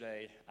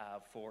yesterday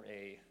for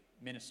a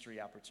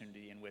ministry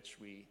opportunity in which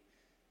we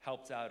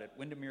helped out at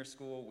Windermere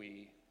School.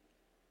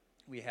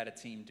 We had a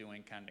team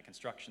doing kind of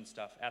construction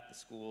stuff at the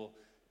school,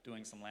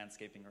 doing some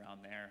landscaping around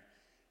there.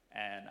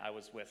 And I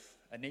was with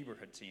a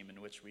neighborhood team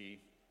in which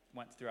we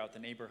went throughout the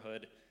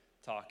neighborhood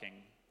talking,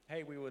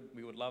 hey, we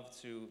would love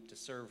to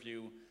serve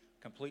you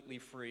completely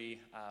free.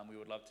 We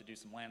would love to do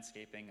some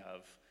landscaping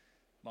of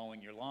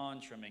mowing your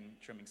lawn,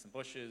 trimming some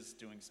bushes,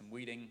 doing some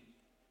weeding,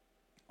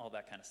 all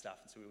that kind of stuff.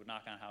 And so we would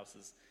knock on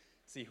houses,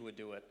 see who would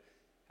do it.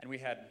 And we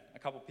had a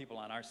couple people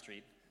on our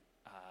street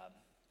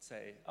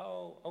say,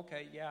 oh,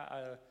 okay,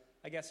 yeah,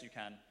 I guess you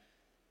can.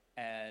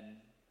 And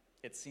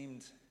it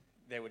seemed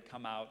they would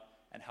come out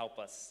and help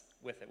us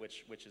with it,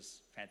 which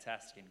is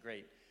fantastic and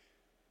great.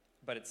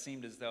 But it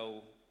seemed as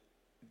though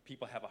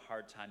people have a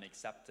hard time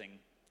accepting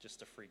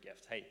just a free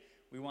gift. Hey,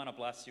 we want to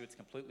bless you. It's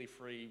completely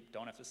free.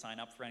 Don't have to sign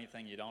up for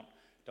anything. You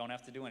don't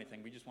have to do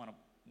anything. We just want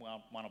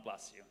to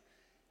bless you.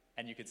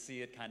 And you could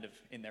see it kind of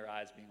in their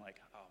eyes being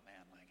like, oh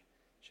man, like,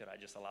 should I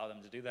just allow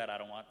them to do that? I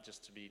don't want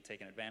just to be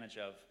taken advantage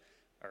of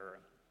or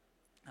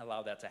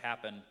allow that to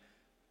happen.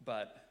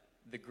 But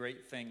the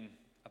great thing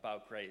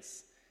about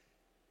grace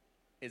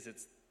is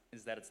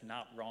that it's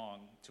not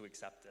wrong to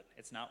accept it.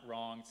 It's not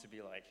wrong to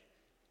be like,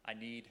 I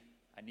need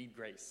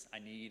grace. I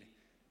need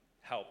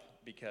help.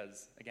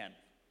 Because again,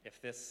 if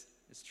this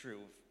is true,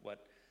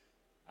 what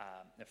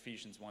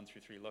Ephesians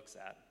 1-3 looks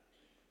at,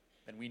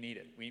 then we need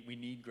it. We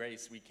need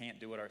grace. We can't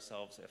do it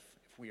ourselves. If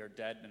we are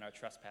dead in our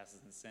trespasses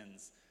and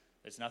sins,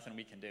 there's nothing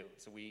we can do.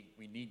 So we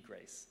need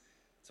grace.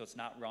 So it's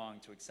not wrong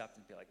to accept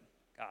and be like,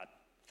 God,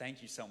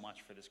 thank you so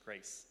much for this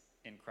grace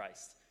in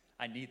Christ.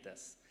 I need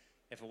this.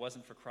 If it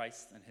wasn't for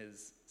Christ and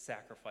his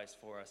sacrifice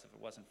for us, if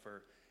it wasn't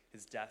for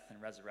his death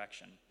and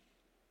resurrection,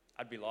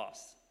 I'd be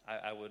lost.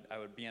 I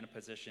would be in a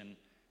position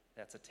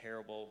that's a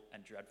terrible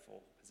and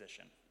dreadful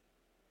position.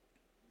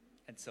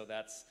 And so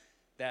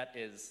that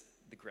is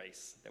the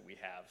grace that we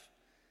have.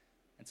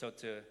 And so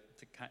to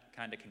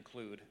kind of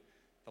conclude,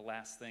 the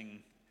last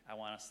thing I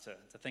want us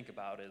to think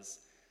about is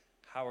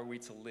how are we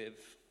to live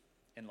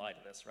in light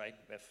of this, right?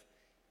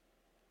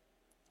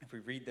 If we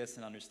read this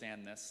and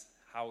understand this,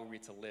 how are we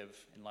to live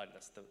in light of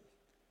this?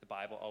 The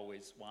Bible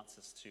always wants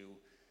us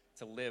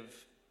to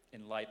live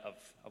in light of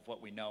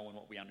what we know and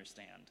what we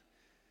understand.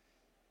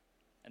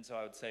 And so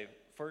I would say,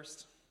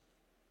 first,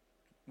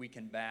 we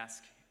can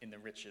bask in the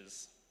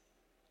riches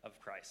of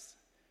Christ,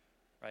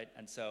 right?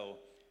 And so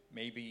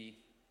maybe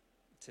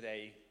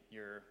today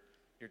you're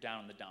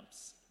down in the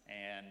dumps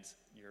and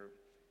you're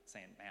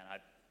saying, man,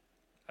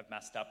 I've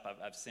messed up,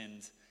 I've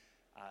sinned,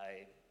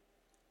 I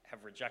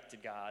have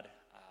rejected God,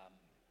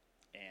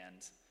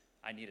 and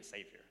I need a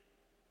Savior.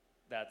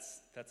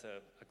 That's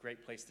a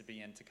great place to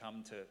be in, to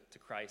come to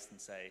Christ and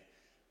say,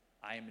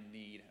 I am in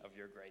need of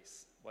your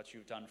grace. What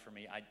you've done for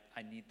me,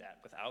 I need that.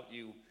 Without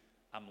you,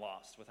 I'm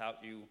lost.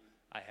 Without you,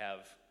 I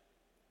have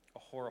a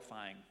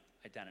horrifying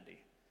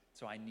identity.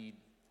 So I need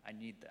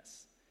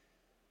this.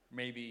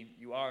 Maybe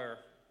you are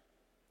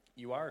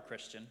a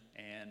Christian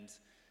and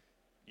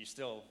you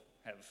still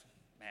have,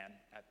 man,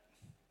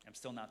 I'm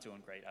still not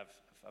doing great.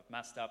 I've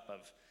messed up.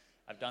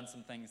 I've done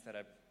some things that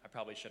I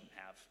probably shouldn't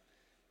have.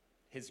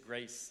 His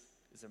grace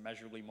is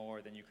immeasurably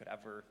more than you could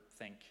ever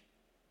think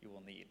you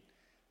will need,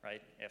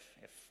 right? If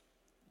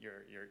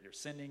you're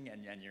sinning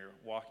and you're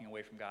walking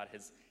away from God,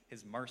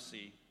 his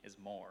mercy is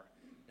more.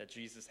 That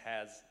Jesus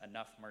has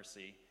enough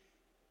mercy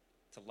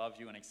to love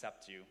you and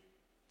accept you,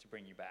 to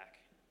bring you back,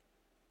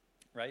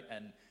 right?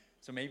 And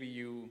so maybe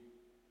you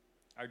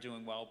are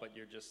doing well, but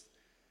you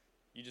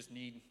just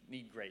need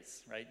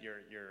grace, right?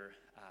 You're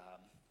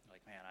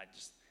like, man, I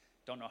just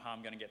don't know how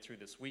I'm going to get through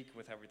this week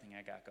with everything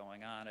I got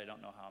going on. I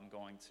don't know how I'm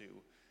going to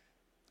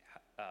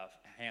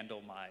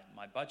handle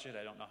my budget.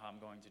 I don't know how I'm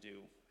going to do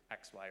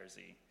X, Y, or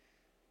Z.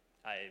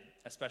 I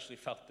especially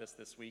felt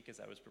this week as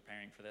I was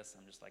preparing for this.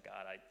 I'm just like,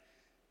 God,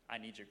 I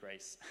need your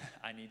grace.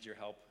 I need your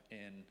help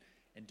in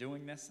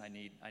doing this. I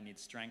need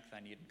strength. I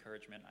need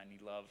encouragement. I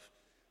need love.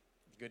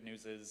 The good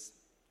news is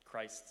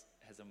Christ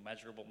has a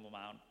measurable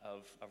amount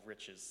of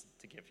riches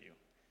to give you.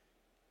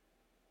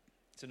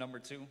 So number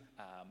two,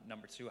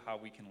 how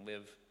we can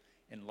live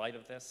in light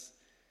of this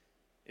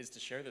is to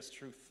share this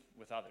truth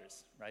with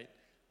others, right?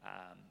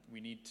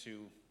 We need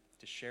to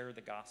share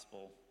the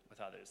gospel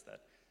with others.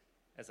 That,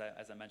 as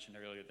I mentioned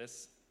earlier,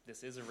 this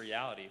is a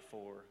reality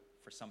for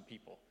some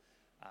people.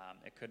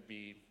 It could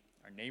be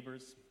our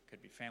neighbors,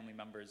 could be family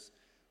members,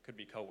 could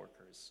be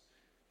coworkers.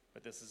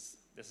 But this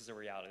is a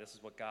reality. This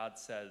is what God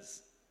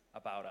says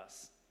about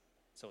us.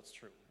 So it's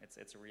true.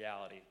 It's a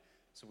reality.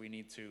 So we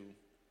need to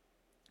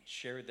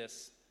share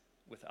this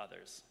with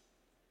others.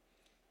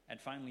 And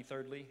finally,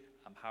 thirdly,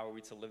 how are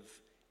we to live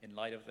in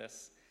light of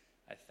this?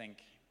 I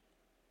think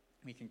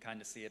we can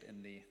kind of see it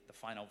in the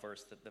final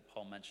verse that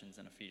Paul mentions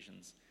in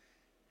Ephesians.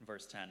 In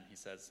verse 10, he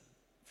says,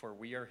 "For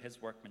we are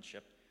his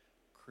workmanship,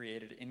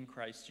 created in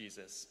Christ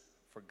Jesus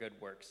for good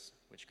works,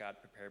 which God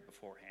prepared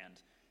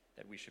beforehand,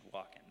 that we should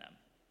walk in them."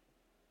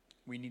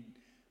 We need,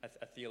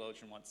 a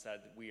theologian once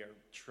said, that we are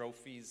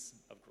trophies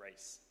of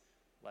grace.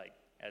 Like,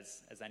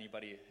 as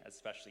anybody,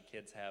 especially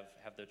kids,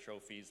 have their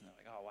trophies, and they're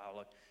like, oh, wow,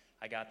 look,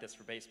 I got this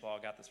for baseball,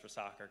 I got this for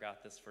soccer, I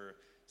got this for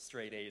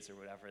straight A's or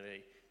whatever.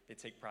 They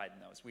take pride in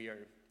those. We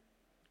are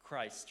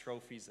Christ's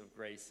trophies of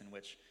grace, in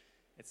which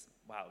it's,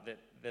 wow, that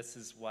this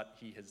is what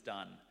he has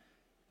done.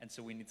 And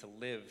so we need to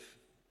live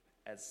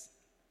as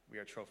we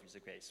are trophies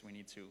of grace. We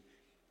need to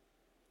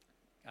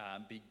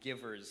be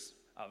givers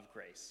of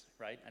grace,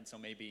 right? And so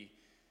maybe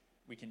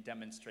we can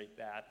demonstrate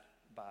that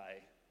by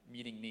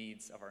meeting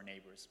needs of our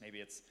neighbors. Maybe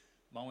it's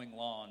mowing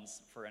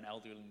lawns for an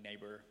elderly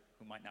neighbor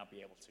who might not be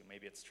able to.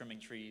 Maybe it's trimming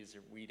trees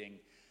or weeding.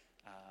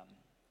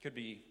 Could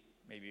be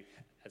maybe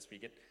as we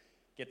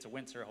get to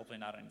winter, hopefully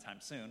not anytime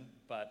soon,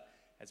 but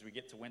as we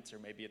get to winter,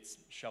 maybe it's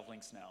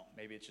shoveling snow.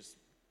 Maybe it's just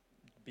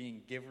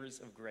being givers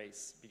of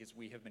grace, because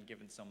we have been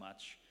given so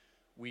much.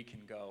 We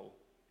can go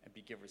and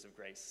be givers of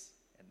grace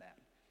in that.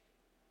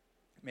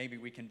 Maybe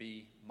we can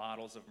be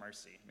models of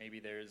mercy. Maybe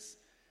there's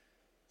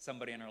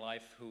somebody in our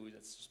life who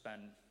it's just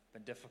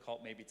been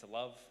difficult maybe to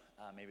love.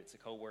 Maybe it's a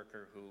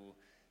coworker who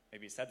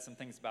maybe said some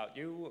things about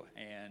you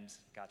and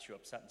got you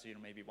upset, and so you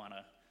maybe want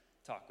to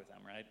talk with them,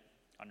 right?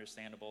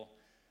 Understandable.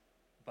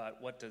 But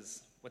what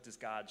does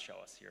God show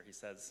us here? He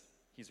says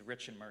he's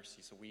rich in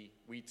mercy, so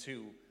we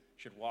too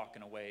should walk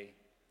in a way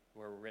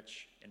where we're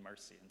rich in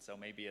mercy. And so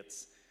maybe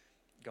it's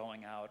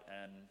going out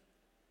and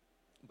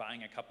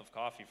buying a cup of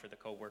coffee for the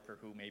coworker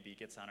who maybe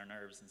gets on our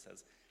nerves and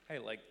says, hey,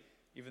 like,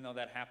 even though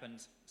that happened,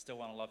 I still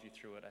want to love you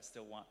through it. I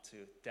still want to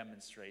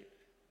demonstrate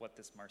what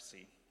this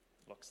mercy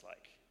looks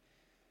like.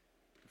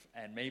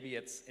 And maybe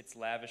it's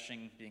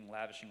being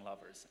lavishing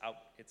lovers.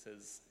 It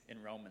says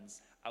in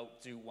Romans,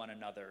 outdo one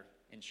another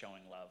in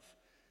showing love,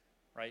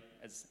 right?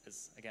 As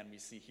again, we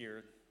see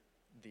here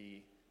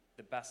the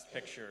best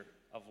picture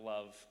of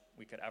love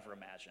we could ever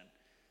imagine.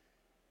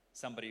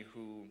 Somebody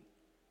who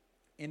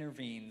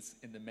intervenes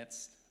in the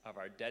midst of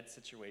our dead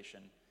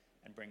situation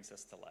and brings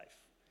us to life,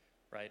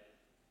 right?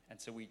 And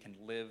so we can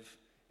live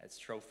as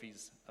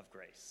trophies of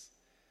grace.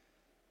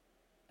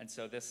 And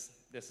so this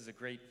is a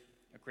great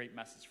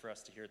message for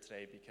us to hear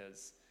today,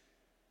 because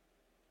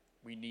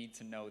we need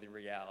to know the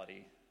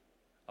reality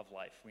of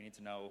life. We need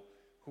to know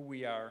who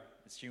we are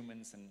as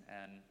humans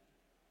and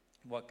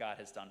what God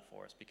has done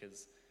for us,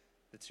 because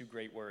the two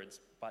great words,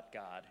 but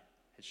God,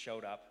 has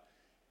showed up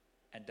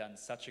and done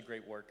such a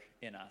great work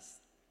in us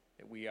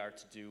that we are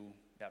to do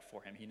that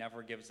for him. He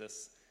never gives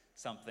us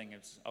something,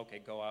 it's okay,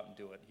 go out and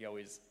do it. He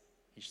always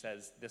He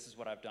says, this is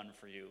what I've done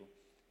for you.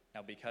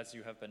 Now, because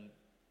you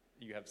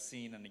have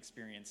seen and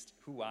experienced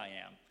who I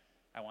am,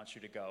 I want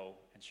you to go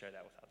and share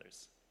that with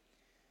others.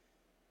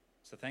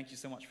 So thank you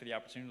so much for the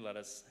opportunity. Let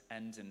us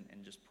end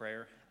in just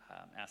prayer,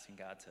 asking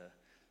God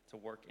to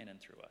work in and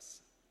through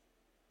us.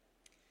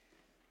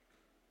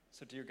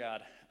 So dear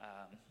God,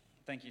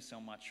 thank you so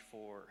much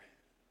for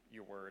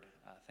your word.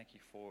 Thank you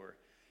for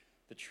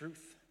the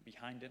truth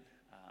behind it.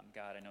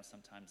 God, I know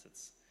sometimes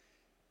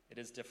it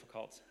is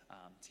difficult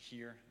to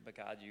hear, but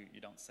God,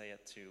 you don't say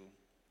it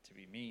to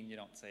be mean. You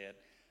don't say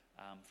it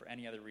for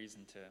any other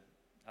reason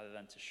other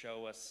than to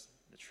show us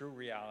the true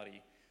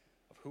reality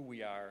of who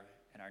we are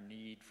and our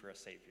need for a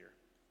Savior.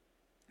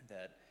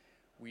 That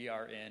we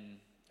are in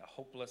a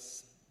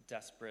hopeless,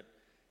 desperate,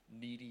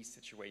 needy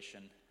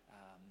situation,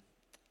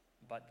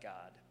 but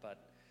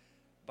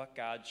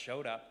God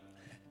showed up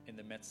in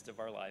the midst of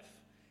our life,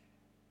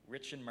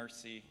 rich in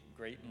mercy,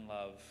 great in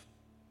love,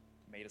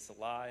 made us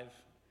alive,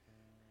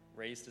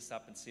 raised us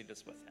up and seated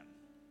us with him,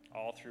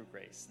 all through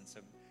grace. And so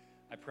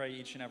I pray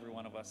each and every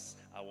one of us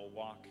will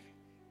walk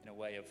in a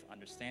way of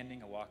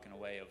understanding, walk in a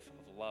way of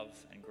love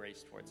and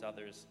grace towards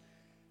others,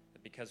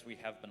 that because we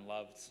have been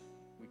loved,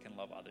 we can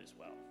love others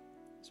well.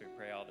 So we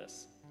pray all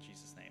this in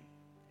Jesus' name.